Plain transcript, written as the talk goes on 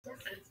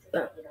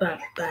Bum, bum,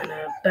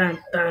 ba-na, bum,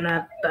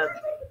 ba-na, bum,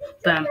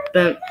 bum,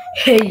 bum.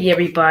 Hey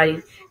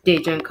everybody,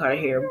 Dejan Carter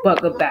here.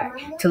 Welcome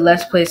back to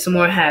Let's Play some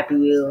more Happy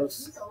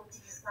Wheels.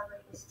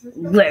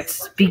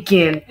 Let's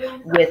begin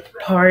with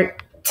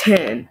part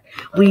 10.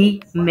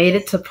 We made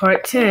it to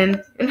part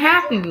 10 in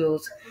Happy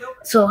Wheels.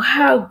 So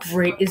how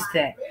great is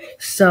that?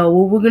 So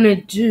what we're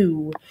gonna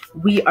do,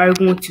 we are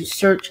going to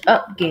search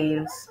up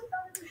games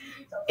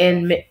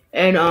and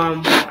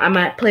I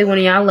might play one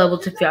of y'all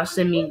levels if y'all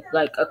send me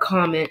like a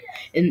comment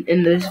in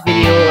this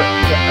video or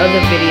the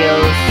other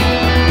videos,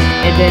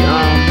 and then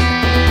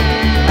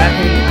I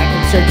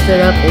can search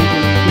that up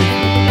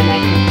and I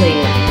can play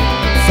it.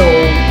 So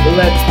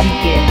let's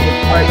begin with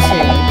part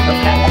 10 of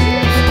Happy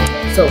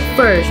Wheels. So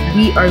first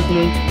we are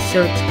going to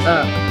search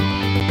up.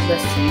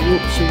 Let's see,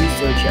 what should we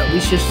search up? We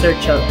should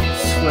search up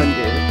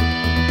Slender.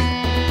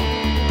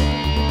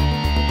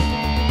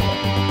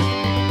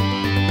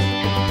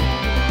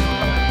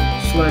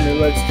 Slender,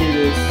 let's do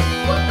this.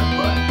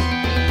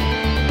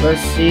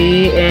 Let's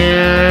see,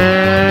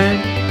 and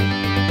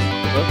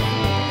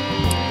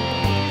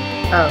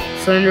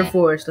Slender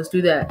Forest, let's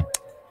do that.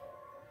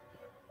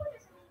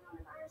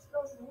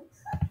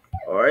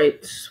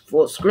 Alright,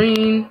 full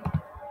screen,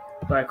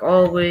 like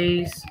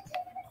always.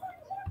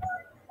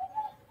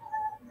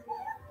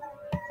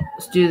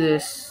 Let's do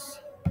this.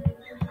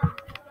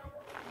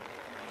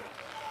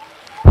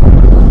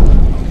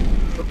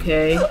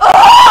 Okay. What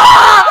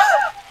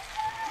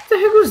the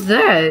heck was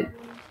that?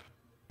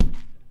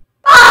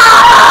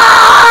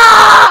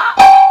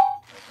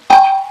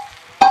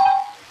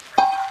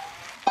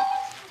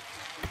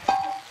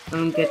 I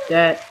don't get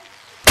that.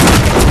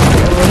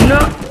 Oh no!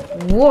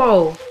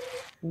 Whoa!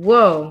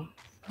 Whoa!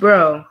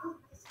 Bro.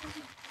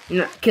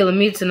 You're not killing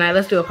me tonight.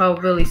 Let's do a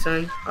Pop Willie,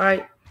 son.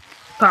 Alright.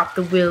 Pop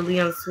the Willie,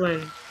 I'm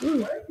swing.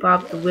 Ooh.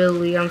 Pop the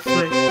Willie, I'm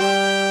swing.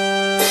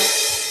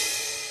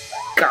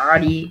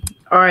 Gotti.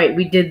 Alright,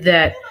 we did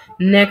that.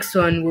 Next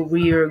one, what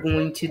we are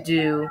going to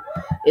do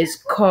is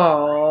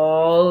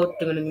called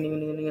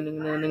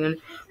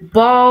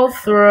Ball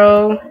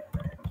Throw.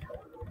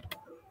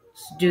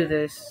 Let's do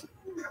this.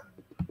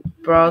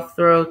 Ball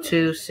Throw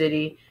 2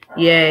 City.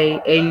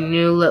 Yay, a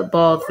new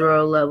ball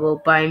throw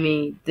level by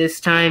me. This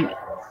time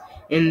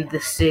in the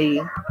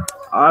city.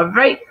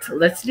 Alright,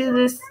 let's do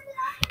this.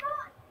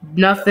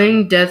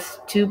 Nothing,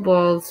 death 2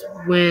 balls,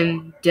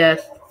 win,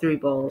 death 3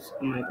 balls.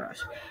 Oh my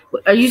gosh.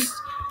 What, are you...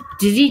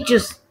 Did he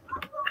just...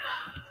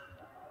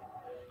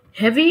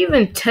 Have he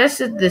even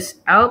tested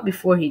this out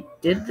before he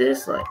did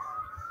this? Like...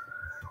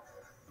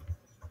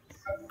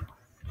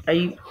 Are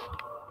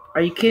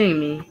you kidding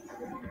me?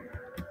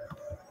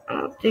 I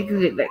don't think we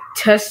could, like,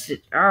 test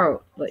it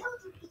out. Like,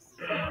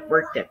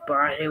 work that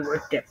body,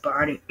 work that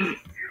body.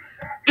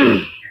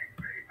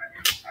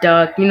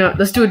 Dog, you know,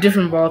 let's do a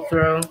different ball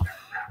throw.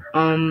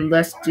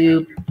 Let's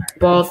do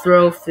ball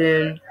throw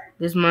Finn.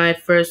 This is my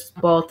first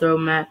ball throw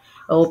map.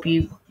 I hope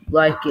you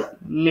like it.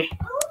 Meh.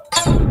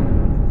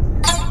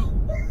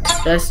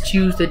 Let's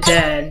choose the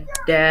dad.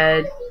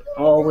 Dad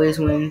always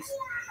wins.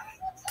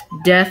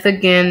 Death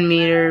again,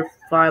 meter,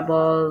 5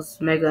 balls,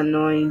 mega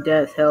annoying,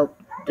 death help,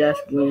 death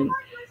win.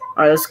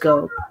 Alright, let's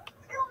go.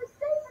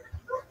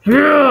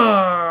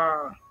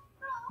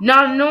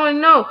 Not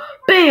annoying, no.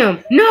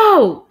 Bam!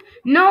 No!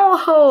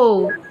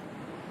 No!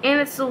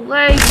 And it's a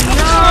leg, no!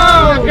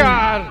 Oh,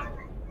 God!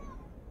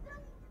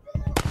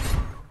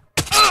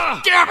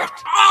 Damn it!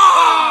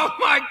 Oh,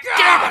 my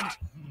God!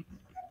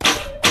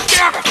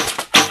 Damn it!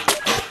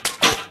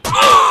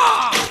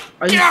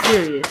 Are you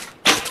serious?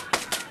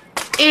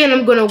 And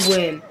I'm gonna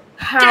win.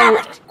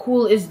 How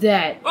cool is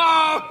that?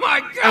 Oh, my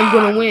God! I'm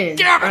gonna win.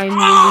 I'm really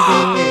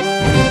gonna win.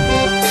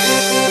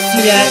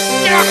 See that?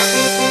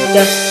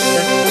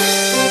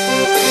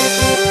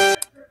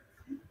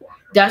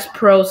 That's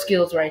pro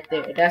skills right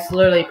there. That's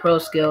literally pro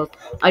skills.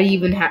 I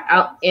even had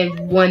out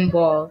in one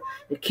ball.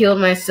 I killed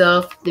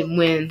myself, then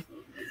win.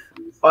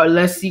 Or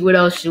let's see, what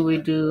else should we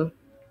do?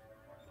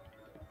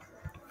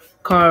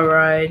 Car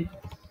ride.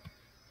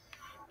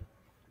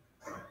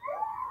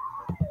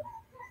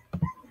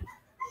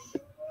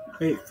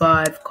 Grade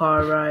 5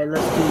 car ride.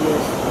 Let's do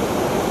this.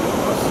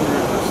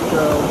 Let's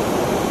go.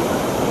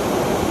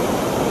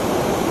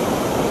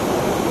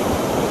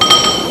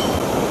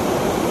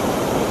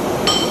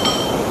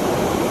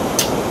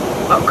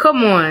 Oh,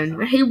 come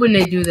on. I hate when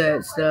they do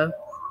that stuff.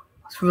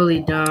 It's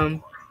really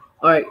dumb.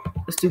 Alright,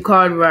 let's do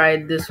car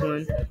ride this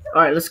one.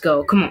 Alright, let's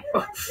go. Come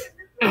on.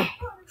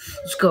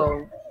 Let's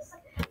go.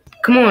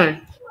 Come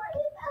on.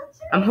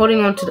 I'm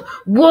holding on to the...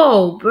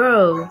 Whoa,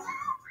 bro.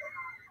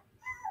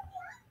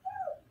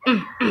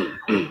 Let's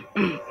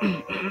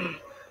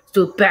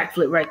do a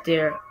backflip right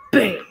there.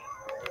 Bam.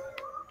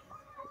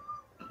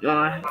 Oh,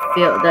 I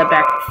failed. That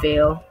back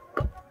fail.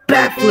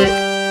 Backflip.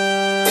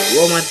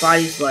 Whoa, my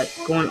body's like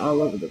going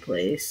all over the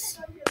place.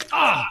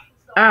 Ah,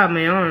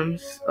 my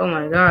arms. Oh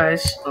my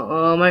gosh.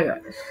 Oh my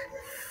gosh.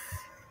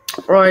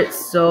 Alright,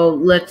 so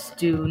let's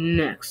do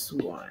next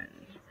one.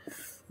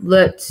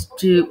 Let's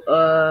do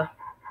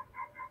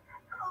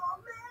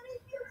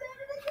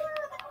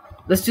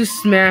Let's do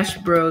Smash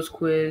Bros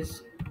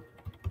quiz.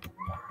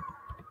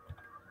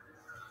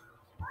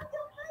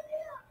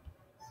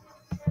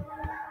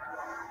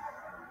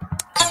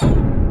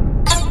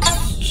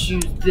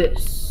 use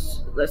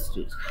this. Let's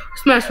do this.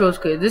 Smash Bros.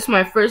 Kid. This is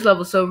my first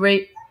level, so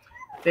rate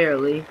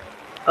fairly.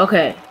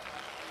 Okay.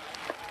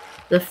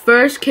 The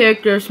first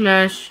character of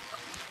Smash.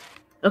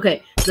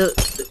 Okay.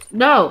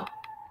 No.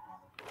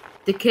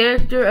 The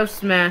character of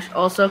Smash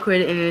also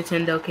created a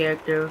Nintendo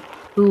character.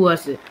 Who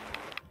was it?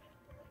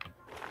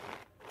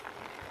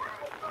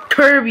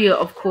 Kirby,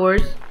 of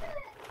course.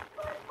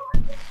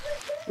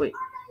 Wait,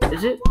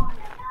 is it?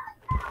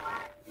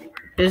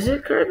 Is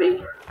it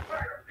Kirby?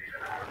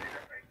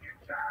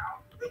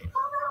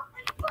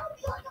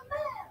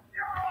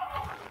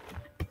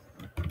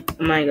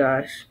 Oh my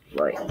gosh.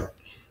 Like,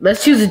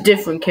 let's choose a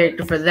different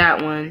character for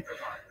that one.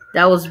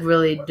 That was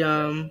really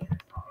dumb.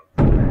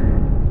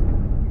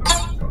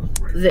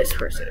 This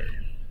person.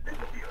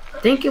 I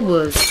think it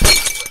is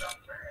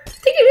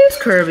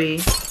Kirby.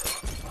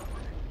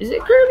 Is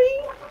it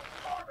Kirby?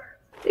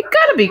 It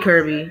gotta be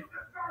Kirby.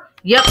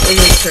 Yep, it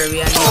is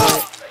Kirby. I knew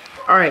it.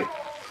 Alright.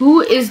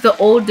 Who is the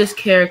oldest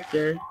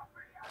character?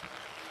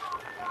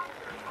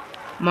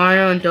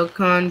 Mario and Donkey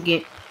Kong.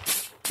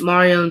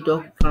 Mario and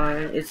Donkey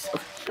Kong. It's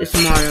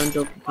Mario and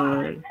Donkey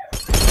Kong.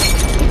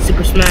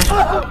 Super Smash.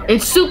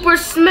 And Super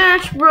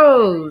Smash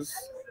Bros.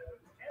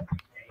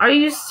 Are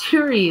you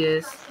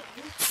serious?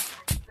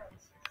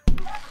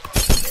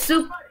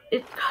 What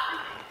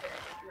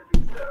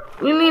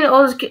do you mean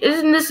all this?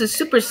 Isn't this a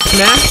Super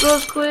Smash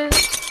Bros. Quiz?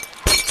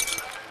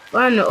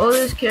 Fine, the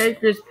oldest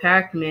character is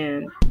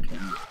Pac-Man.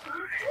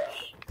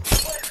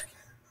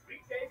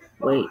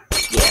 Wait,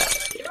 yeah.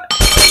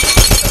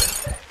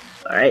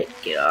 Alright,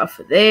 get off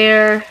of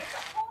there.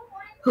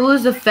 Who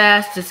is the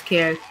fastest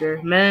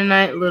character? Meta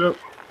Knight, Little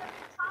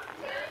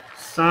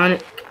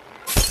Sonic.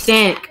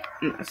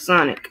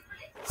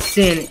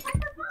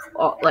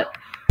 Oh, like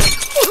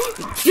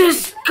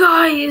this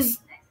guy is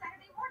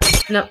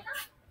no.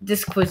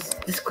 This quiz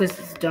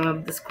is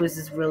dumb. This quiz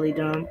is really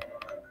dumb.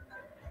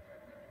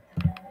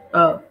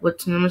 Oh,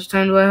 how much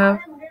time do I have?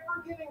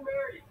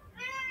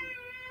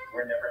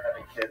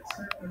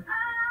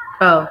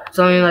 Oh, it's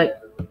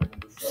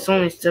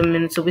only 7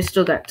 minutes, so we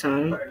still got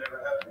time.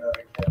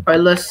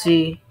 Alright, let's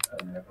see.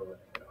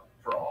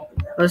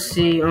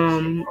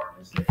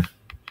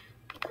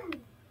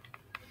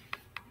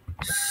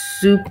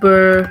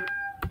 Super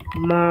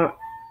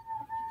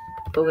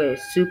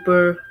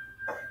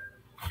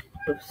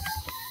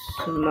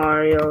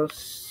Mario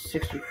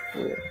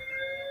 64.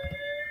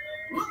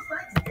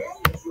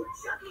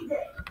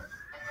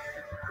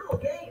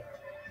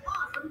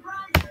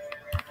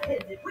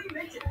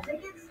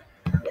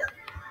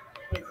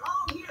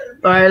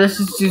 Alright, let's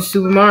just do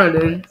Super Mario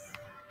then.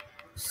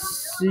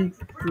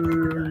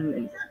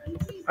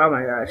 Oh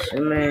my gosh,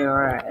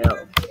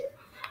 M-A-R-I-L.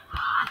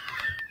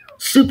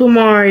 Super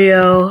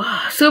Mario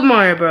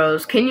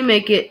Bros. Can you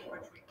make it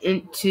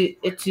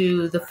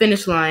into the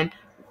finish line?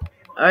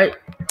 Alright,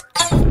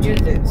 let's do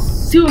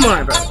this. Super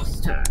Mario Bros.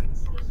 Time.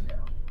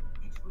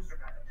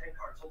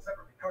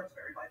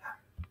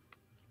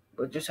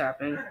 What just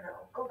happened?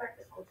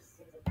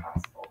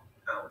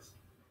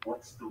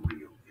 What's the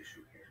real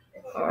issue here?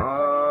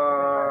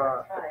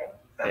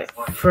 It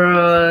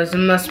froze. It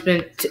must have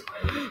been.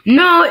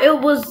 No, it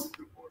was.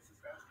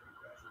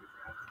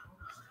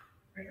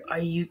 Are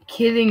you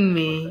kidding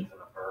me?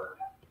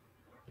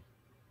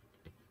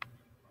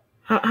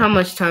 How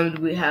much time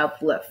do we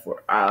have left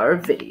for our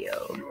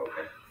video?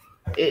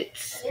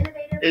 It's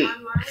 8.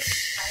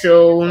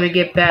 So when we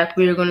get back,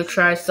 we're gonna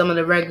try some of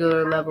the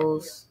regular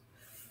levels.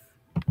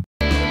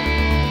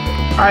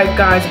 Alright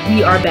guys,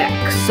 we are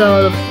back.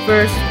 So the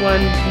first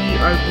one we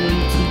are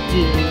going to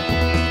do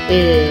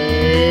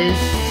is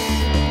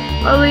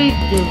Elite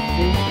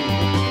Division.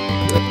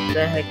 What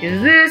the heck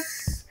is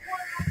this?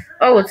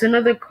 Oh, it's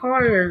another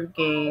car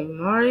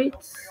game, alright?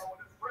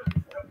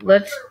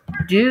 Let's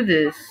do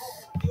this.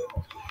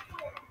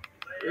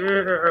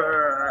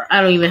 I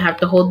don't even have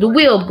to hold the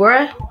wheel,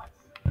 bruh.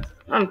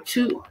 I'm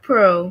too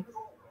pro.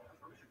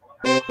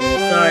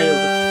 Sorry, it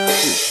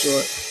was too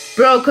short.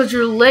 Bro, cause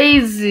you're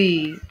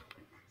lazy.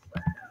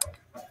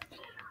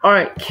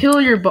 Alright, kill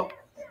your boss.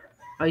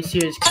 Are you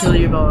serious? Kill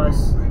your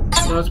boss. You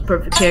know what's a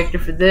perfect character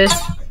for this?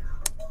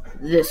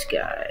 This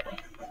guy.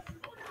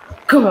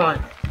 Come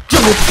on.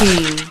 Double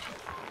team.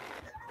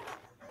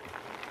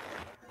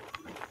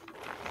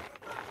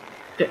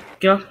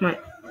 Get off my...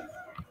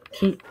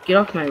 Get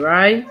off my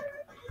ride.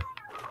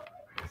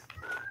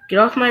 Get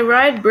off my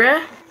ride,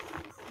 bruh.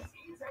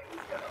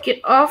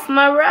 Get off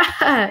my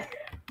ride.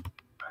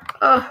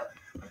 Oh,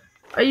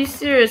 are you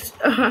serious?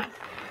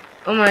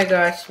 Oh my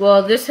gosh.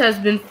 Well, this has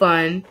been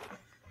fun.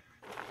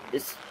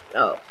 This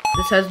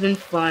has been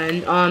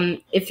fun.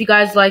 If you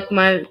guys like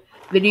my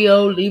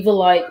video, leave a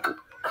like,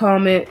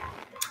 comment,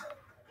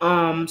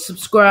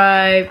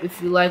 subscribe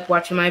if you like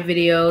watching my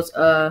videos.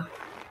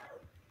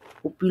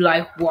 Hope you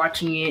like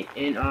watching it,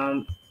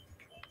 and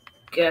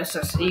guess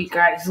I'll see you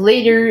guys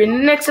later in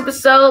the next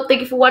episode.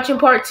 Thank you for watching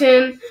part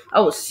 10.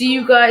 I will see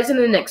you guys in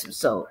the next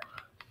episode.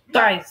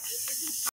 Guys.